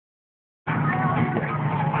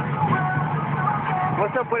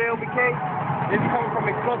What's up with LBK? This is coming from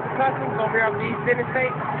Explosive Customs over here on the East Interstate.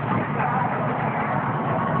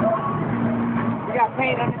 We got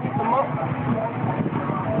paint underneath the motor.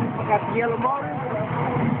 We got the yellow motor.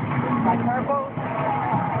 We got turbo.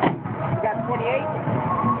 We got 28.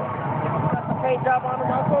 We got the paint job on them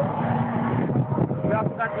also. We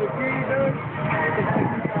also got the interior done.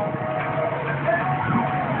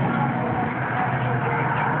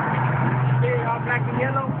 Interior all black and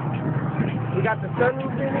yellow. We got the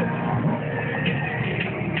sunroof in it.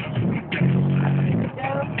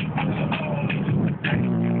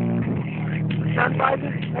 Sun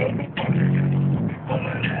visors, maybe.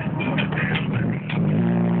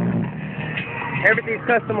 Everything's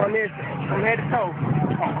custom on this, from head to toe.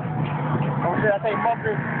 Or should I say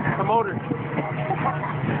muffler to motor.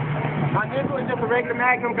 On this one, just a regular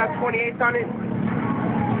Magnum, got 28s on it.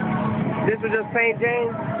 This was just St.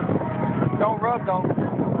 James. Don't rub though.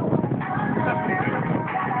 We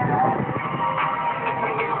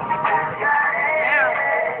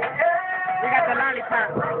got the lollipop,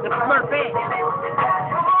 the Smurfette,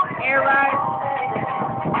 air ride.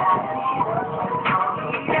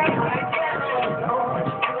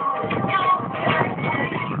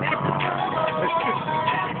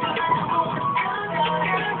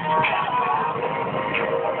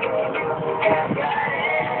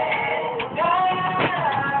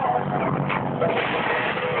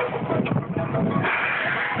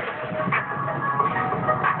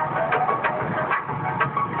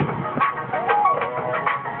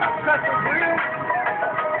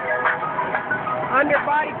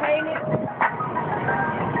 Underbody painted.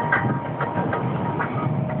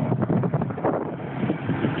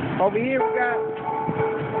 Over here we got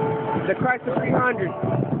the Chrysler 300.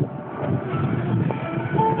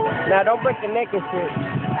 Now don't break the neck and shit.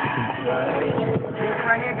 This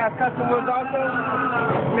right here got custom wheels also.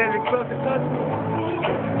 There's Explosive Customs.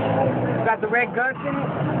 We got the red guts in it.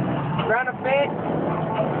 Ground effect.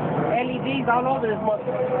 LEDs all over this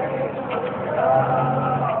motherfucker.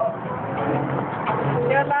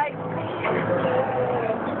 Tail light.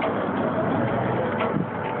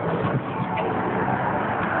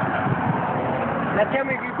 Now tell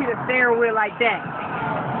me if you see the steering wheel like that.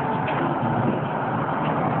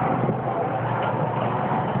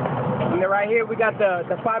 And then right here we got the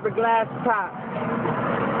fiberglass top.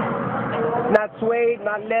 Not suede,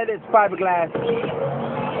 not leather, it's fiberglass.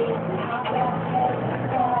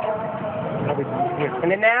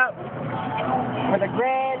 And then now, for the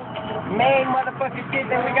grand main motherfucking shit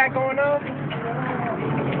that we got going on.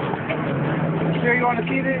 You sure you want to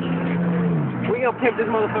see this? We gonna pimp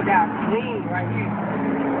this motherfucker out clean right here.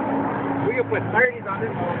 We gonna put 30s on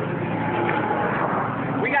this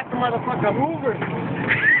motherfucker. We got the motherfucker Hoover.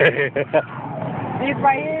 This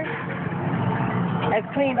right here has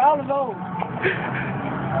cleaned all of those.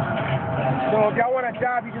 So if y'all want a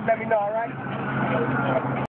job, you just let me know, alright?